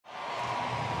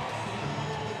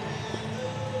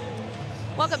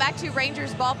Welcome back to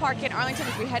Rangers Ballpark in Arlington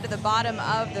as we head to the bottom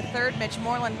of the third. Mitch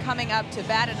Moreland coming up to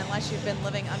bat, and unless you've been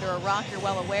living under a rock, you're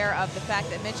well aware of the fact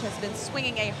that Mitch has been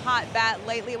swinging a hot bat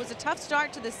lately. It was a tough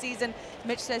start to the season.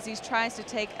 Mitch says he tries to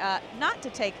take, not to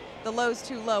take the lows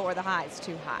too low or the highs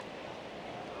too high.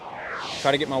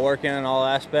 Try to get my work in all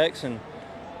aspects, and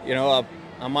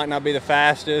I might not be the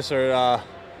fastest or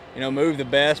move the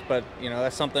best, but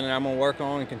that's something that I'm gonna work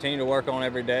on and continue to work on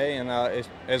every day, and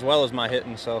as well as my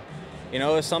hitting. So.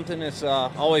 It's something that's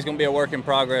always going to be a work in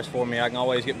progress for me. I can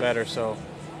always get better. So,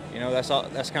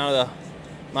 that's kind of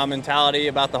my mentality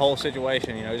about the whole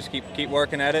situation. Just keep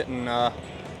working at it, and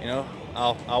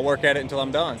I'll work at it until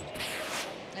I'm done.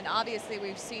 And obviously,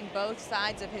 we've seen both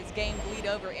sides of his game bleed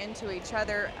over into each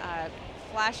other,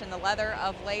 flashing the leather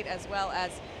of late, as well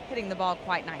as hitting the ball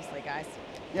quite nicely, guys.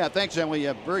 Yeah, thanks,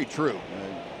 Emily. Very true.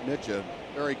 Mitch, a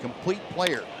very complete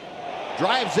player.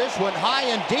 Drives this one high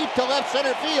and deep to left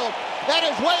center field. That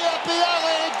is way up the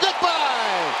alley.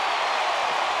 Goodbye.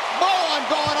 Moreland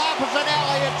going opposite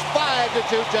alley. It's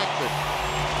 5-2 Texas.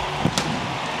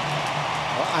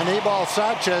 Well, Anibal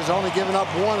Sanchez only giving up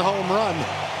one home run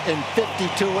in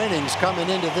 52 innings coming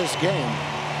into this game.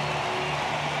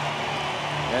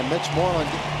 And Mitch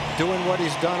Moreland doing what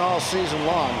he's done all season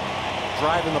long,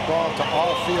 driving the ball to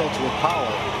all fields with power.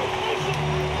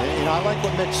 And I like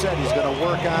what Mitch said. He's going to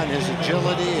work on his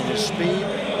agility and his speed.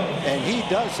 And he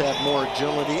does have more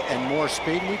agility and more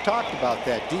speed. We talked about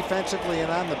that defensively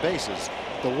and on the bases.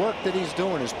 The work that he's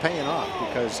doing is paying off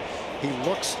because he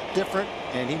looks different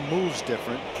and he moves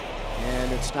different.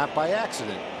 And it's not by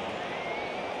accident.